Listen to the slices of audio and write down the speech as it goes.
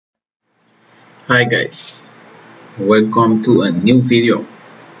Hi guys, welcome to a new video.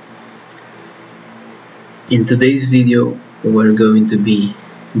 In today's video we're going to be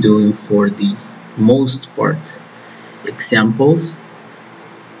doing, for the most part, examples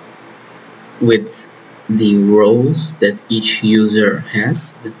with the roles that each user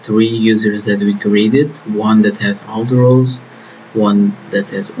has. The three users that we created, one that has all the roles, one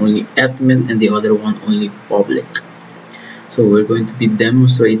that has only admin, and the other one only public. So we're going to be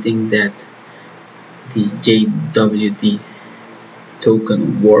demonstrating that the JWT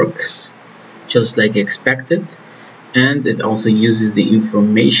token works just like expected, and it also uses the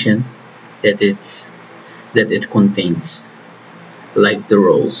information that it contains, like the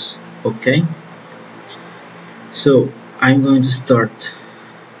roles. Okay, so I'm going to start.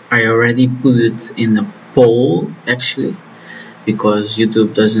 I already put it in a poll actually, because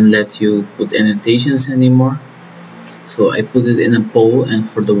YouTube doesn't let you put annotations anymore. So I put it in a poll, and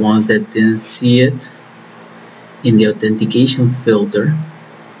for the ones that didn't see it, in the authentication filter,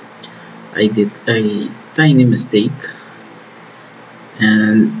 I did a tiny mistake,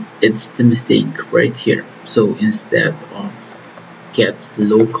 and it's the mistake right here. So instead of get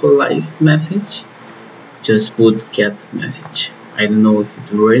localized message, just put get message. I don't know if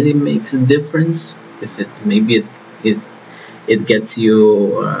it really makes a difference, if it maybe it gets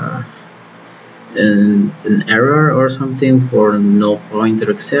you an error or something for no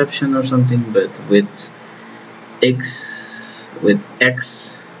pointer exception or something, but with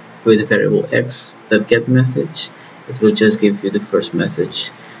the variable x that get message, it will just give you the first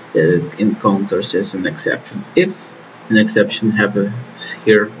message that it encounters as an exception, if an exception happens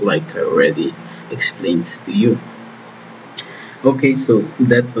here, like I already explained to you. Okay, so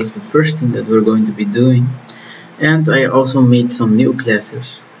that was the first thing that we're going to be doing, and I also made some new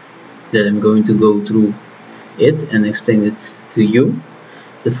classes that I'm going to go through it and explain it to you.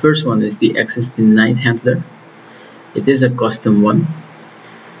 The first one is the access denied handler. It is a custom one,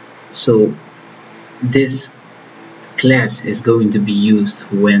 so this class is going to be used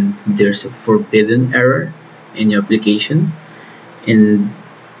when there's a forbidden error in your application. In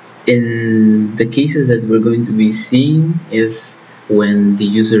the cases that we're going to be seeing is when the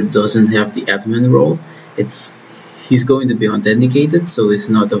user doesn't have the admin role. He's going to be authenticated, so it's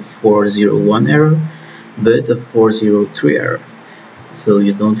not a 401 error, but a 403 error. So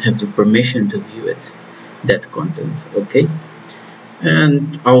you don't have the permission to view it, that content. Okay,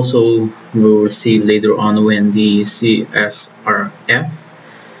 and also we will see later on, when the CSRF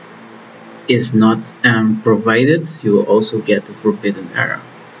is not provided, you will also get a forbidden error.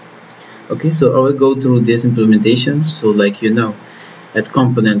 Okay, so I will go through this implementation. So like that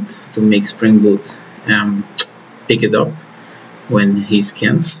component to make Spring Boot pick it up when he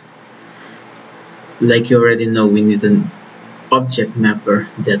scans. Like you already know, we need an object mapper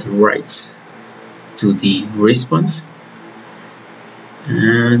that writes to the response,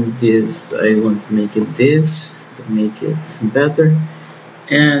 and this I want to make it this to make it better.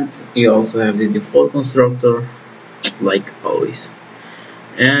 And you also have the default constructor, like always.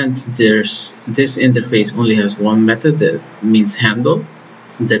 And there's this interface only has one method, that means handle,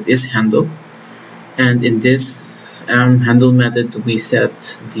 that is handle. And in this handle method, we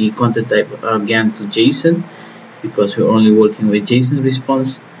set the content type again to JSON, because we're only working with JSON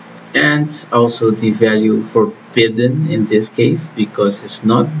response, and also the value forbidden in this case, because it's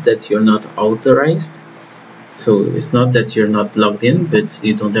not that you're not authorized. So it's not that you're not logged in, but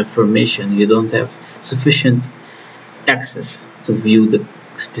you don't have permission, you don't have sufficient access to view the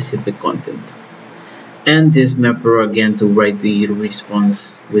specific content. And this mapper again to write the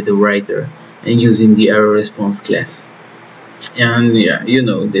response with the writer, and using the error response class. And yeah,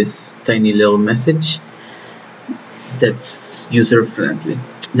 this tiny little message that's user friendly.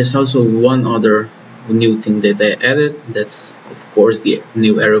 There's also one other new thing that I added. That's of course the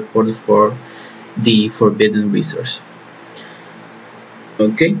new error code for the forbidden resource.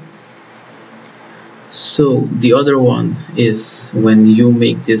 Okay, so the other one is when you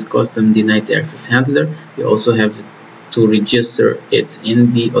make this custom denied access handler, you also have to register it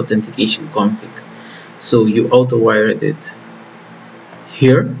in the authentication config. So you auto-wired it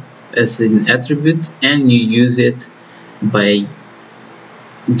here as an attribute, and you use it by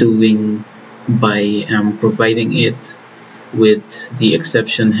providing it with the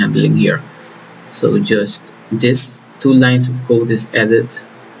exception handling here. So just this 2 lines of code is added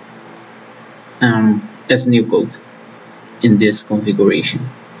as new code in this configuration.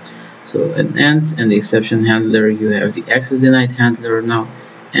 So an and the exception handler, you have the access denied handler now,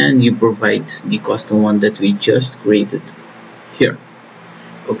 and you provide the custom one that we just created here.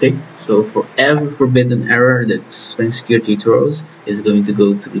 Okay, so for every forbidden error that Spring Security throws, is going to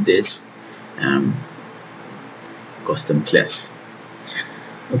go through this custom class.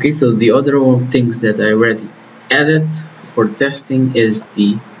 Okay, so the other things that I already added for testing is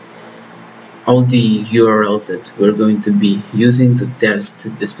all the URLs that we're going to be using to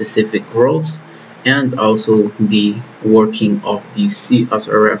test the specific roles, and also the working of the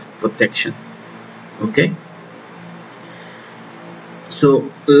CSRF protection. Okay, so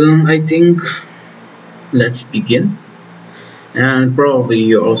I think let's begin. And probably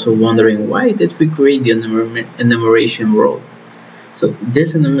you're also wondering, why did we create the enumeration role? So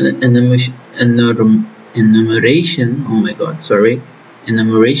this enumeration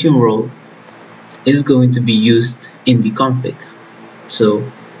role is going to be used in the config. So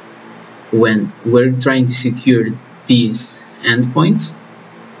when we're trying to secure these endpoints,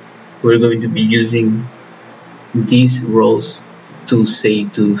 we're going to be using these roles to say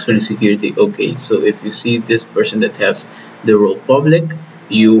to Spring Security, okay, so if you see this person that has the role public,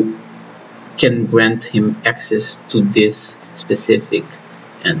 you can grant him access to this specific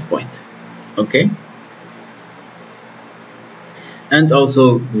endpoint. Okay, and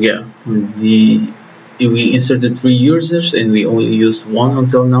also, yeah, we inserted 3 users and we only used 1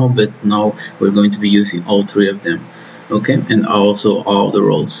 until now, but now we're going to be using all 3 of them. Okay, and also all the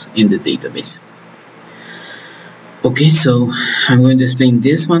roles in the database. Okay, so I'm going to explain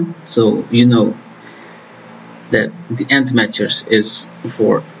this one. So you know that the end matchers is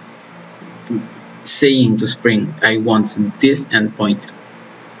for saying to Spring, I want this endpoint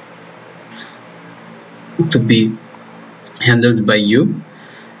to be handled by you,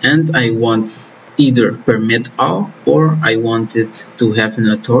 and I want either permit all, or I want it to have an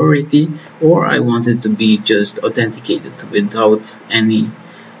authority, or I want it to be just authenticated without any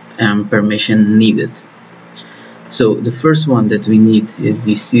permission needed. So the first one that we need is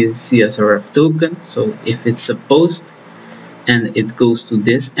the CSRF token. So if it's a post and it goes to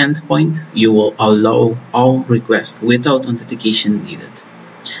this endpoint, you will allow all requests without authentication needed.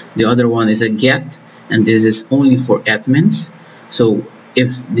 The other one is a get, and this is only for admins. So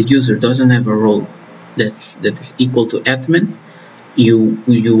if the user doesn't have a role that is equal to admin, you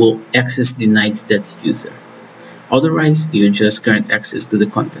will access denied that user. Otherwise, you just grant access to the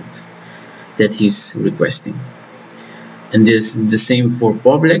content that he's requesting. And this is the same for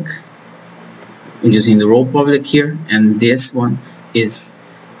public, using the role public here. And this one is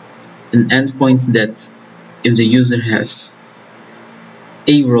an endpoint that if the user has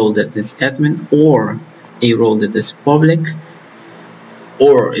a role that is admin or a role that is public,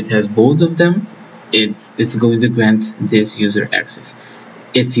 or it has both of them, it's going to grant this user access.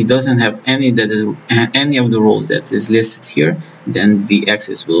 If he doesn't have any of the roles that is listed here, then the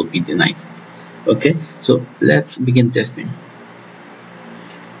access will be denied. Okay, so let's begin testing.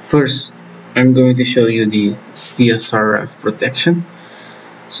 First, I'm going to show you the CSRF protection.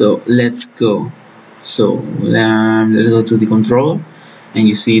 So let's go. So let's go to the controller, and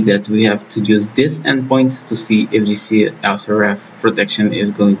you see that we have to use this endpoint to see if the CSRF protection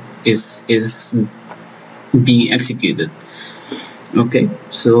is being executed. Okay,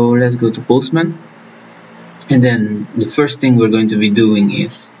 so let's go to Postman, and then the first thing we're going to be doing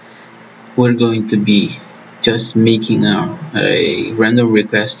is we're going to be just making a random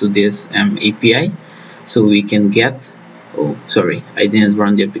request to this API, so we can get, oh sorry, I didn't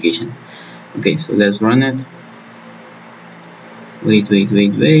run the application. Okay, so let's run it. Wait,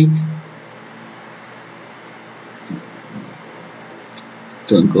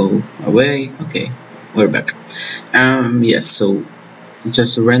 don't go away. Okay, we're back. Yes, so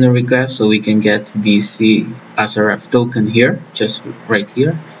just a random request, so we can get the CSRF token here, just right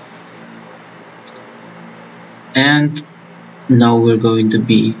here. And now we're going to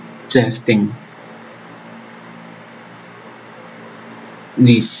be testing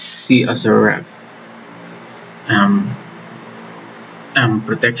the CSRF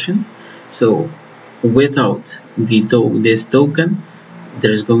protection. So without this token,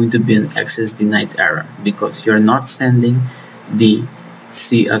 there's going to be an access denied error because you're not sending the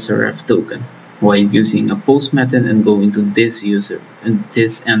CSRF token while using a post method and going to this user and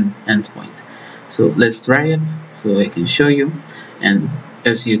this endpoint. So let's try it so I can show you. And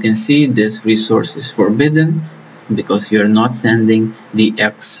as you can see, this resource is forbidden because you're not sending the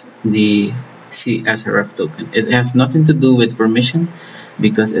CSRF token. It has nothing to do with permission,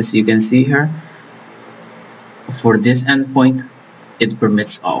 because as you can see here, for this endpoint, it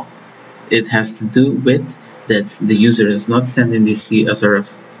permits all. It has to do with that the user is not sending the CSRF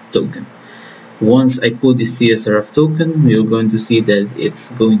token. Once I put the CSRF token, you're going to see that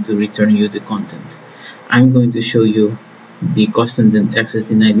it's going to return you the content. I'm going to show you the custom access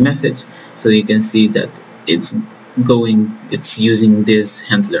denied message, so you can see that it's using this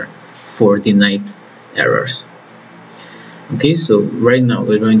handler for denied errors. Okay, so right now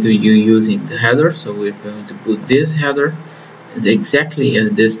we're going to be using the header, so we're going to put this header as exactly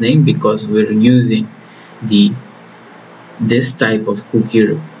as this name, because we're using this type of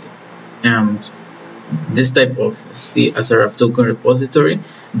cookie, this type of CSRF token repository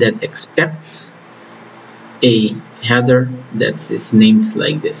that expects a header that is named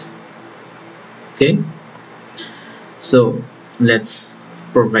like this. Okay, so let's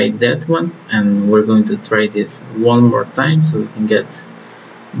provide that one, and we're going to try this one more time so we can get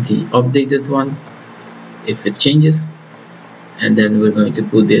the updated one if it changes, and then we're going to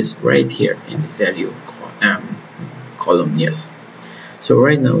put this right here in the value column. Yes, so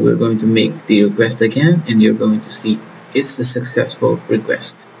right now we're going to make the request again, and you're going to see it's a successful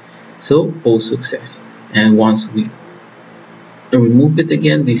request, so post success. And once we remove it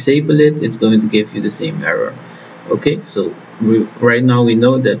again, disable it, it's going to give you the same error. Okay, so right now we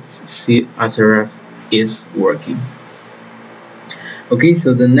know that CSRF is working. Okay,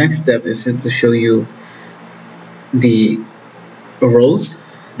 so the next step is to show you the roles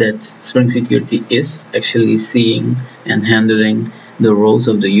that Spring Security is actually seeing and handling the roles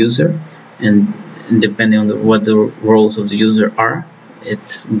of the user, and depending on what the roles of the user are,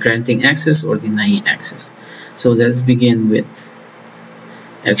 it's granting access or denying access. So let's begin with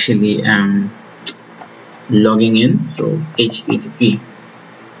actually logging in. So HTTP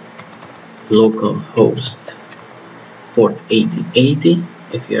localhost port 8080.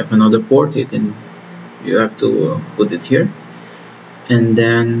 If you have another port, you have to put it here, and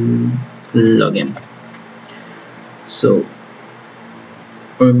then login. So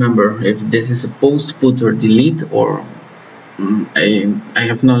remember, if this is a post, put, or delete, or I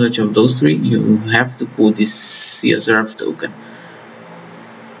have knowledge of those three, you have to put this CSRF token.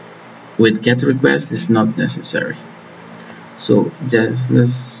 With get request, it's not necessary. So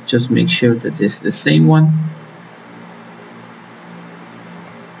let's just make sure that it's the same one,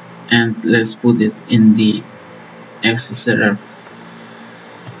 and let's put it in the CSRF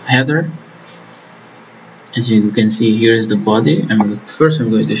header. As you can see, here is the body, and first I'm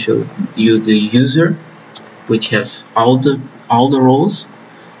going to show you the user, which has all the roles,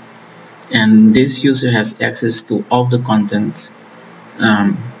 and this user has access to all the content,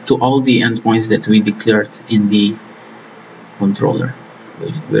 to all the endpoints that we declared in the controller.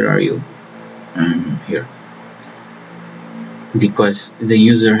 Where are you? Here. Because the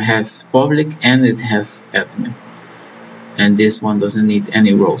user has public and it has admin, and this one doesn't need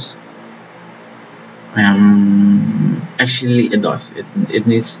any roles. Actually it does. It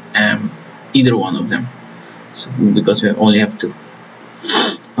needs either one of them, so because we only have two.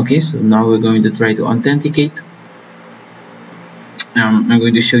 Okay, so now we're going to try to authenticate. I'm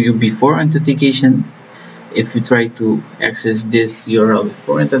going to show you before authentication. If you try to access this URL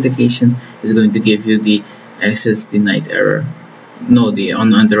before authentication, it's going to give you the access denied error. No, the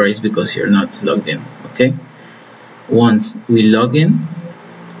unauthorized, because you're not logged in. Okay, once we log in,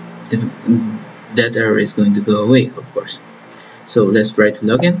 that error is going to go away, of course. So let's try to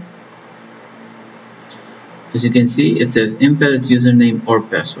log in. As you can see, it says invalid username or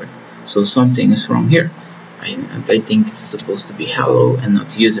password, so something is wrong here. I think it's supposed to be hello and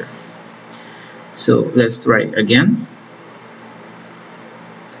not user. So let's try again,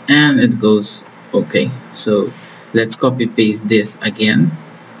 and it goes okay. So let's copy paste this again,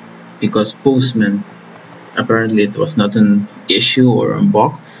 because Postman, apparently it was not an issue or a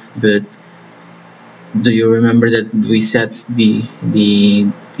bug, but do you remember that we set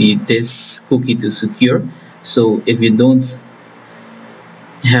this cookie to secure? So if you don't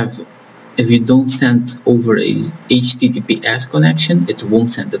send over a HTTPS connection, it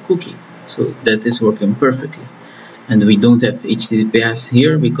won't send the cookie. So that is working perfectly. And we don't have HTTPS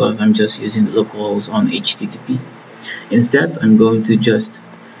here because I'm just using the localhost on HTTP. Instead, I'm going to just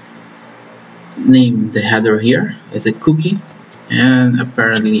name the header here as a cookie, and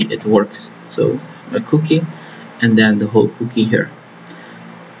apparently it works. So a cookie, and then the whole cookie here,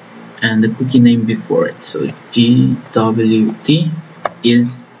 and the cookie name before it. So JWT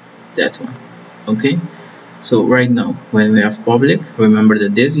is that one. Okay, so right now when we have public, remember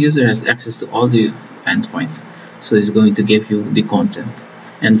that this user has access to all the endpoints, so it's going to give you the content.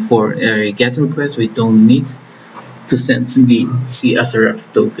 And for a GET request, we don't need to send the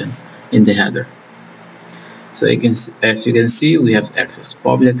CSRF token in the header. So as you can see, we have access,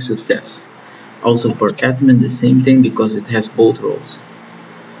 public, success. Also for admin, the same thing, because it has both roles.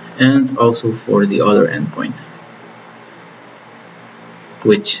 And also for the other endpoint,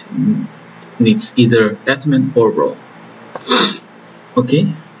 which needs either admin or role.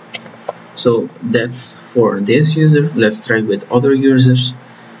 Okay, so that's for this user. Let's try with other users.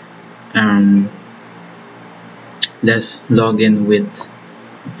 let's log in with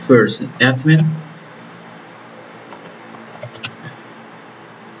first admin,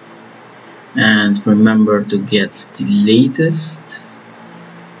 and remember to get the latest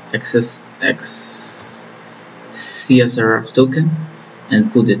CSRF token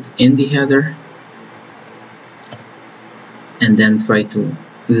and put it in the header, and then try to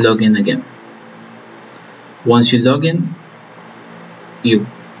log in again. Once you log in, you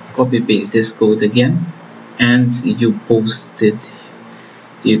copy paste this code again and you post it.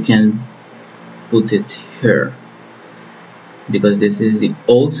 You can put it here because this is the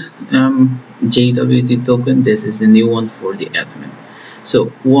old JWT token. This is the new one for the admin.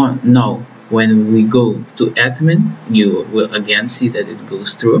 So now when we go to admin, you will again see that it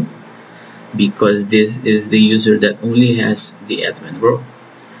goes through, because this is the user that only has the admin role.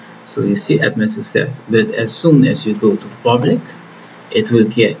 So you see admin success. But as soon as you go to public, it will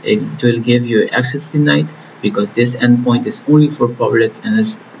give you access denied, because this endpoint is only for public and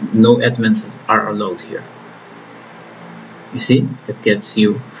no admins are allowed here. You see, it gets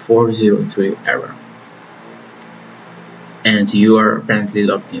you 403 error, and you are apparently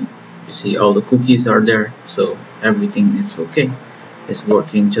logged in. You see all the cookies are there, so everything is okay. It's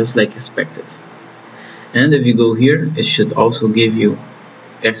working just like expected. And if you go here, it should also give you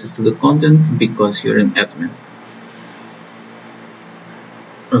access to the content because you're an admin.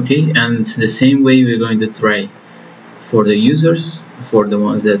 Okay, and the same way we're going to try for the users, for the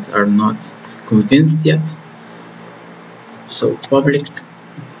ones that are not convinced yet. So public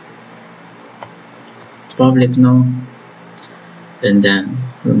now, and then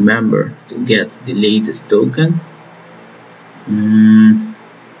remember to get the latest token.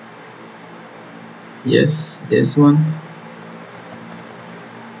 Yes, this one.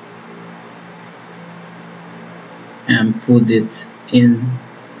 And put it in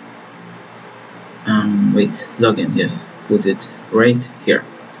login. Yes, put it right here.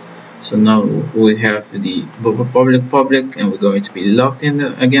 So now we have the public, and we're going to be logged in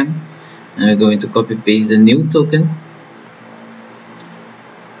again, and we're going to copy paste the new token,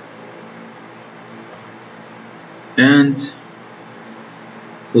 and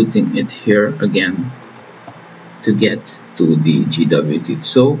putting it here again to get to the JWT.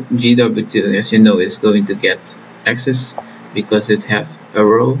 So JWT, as you know, is going to get access because it has a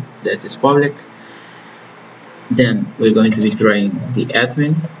role that is public. Then we're going to be trying the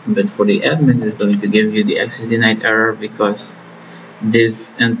admin, but for the admin is going to give you the access denied error because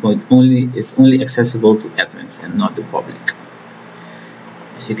this endpoint is only accessible to admins and not the public.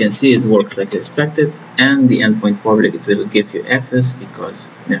 As you can see, it works like expected, and the endpoint public, it will give you access because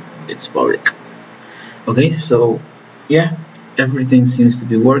it's public. Okay, so yeah, everything seems to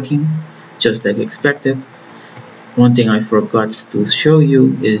be working just like expected. One thing I forgot to show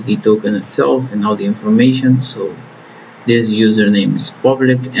you is the token itself and all the information. So this username is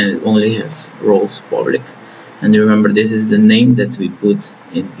public and it only has roles public. And remember, this is the name that we put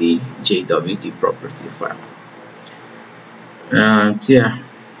in the JWT property file. Yeah,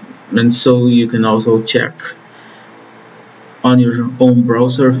 and so you can also check on your own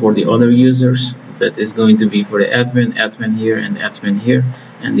browser for the other users. That is going to be for the admin here, and admin here,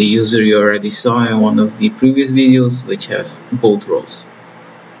 and the user you already saw in one of the previous videos, which has both roles.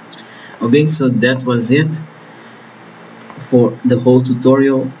 Okay, so that was it for the whole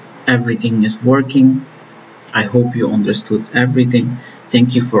tutorial. Everything is working. I hope you understood everything.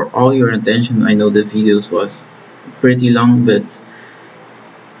 Thank you for all your attention. I know the videos was pretty long, but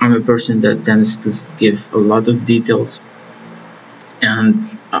I'm a person that tends to give a lot of details, and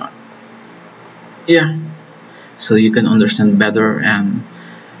yeah, so you can understand better. And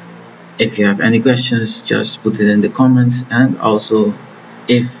if you have any questions, just put it in the comments. And also,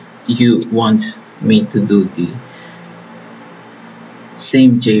 if you want me to do the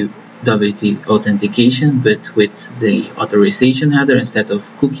same JWT authentication but with the authorization header instead of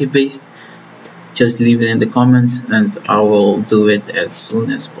cookie based, just leave it in the comments and I will do it as soon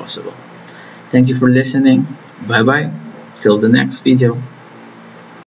as possible. Thank you for listening. Bye bye, till the next video.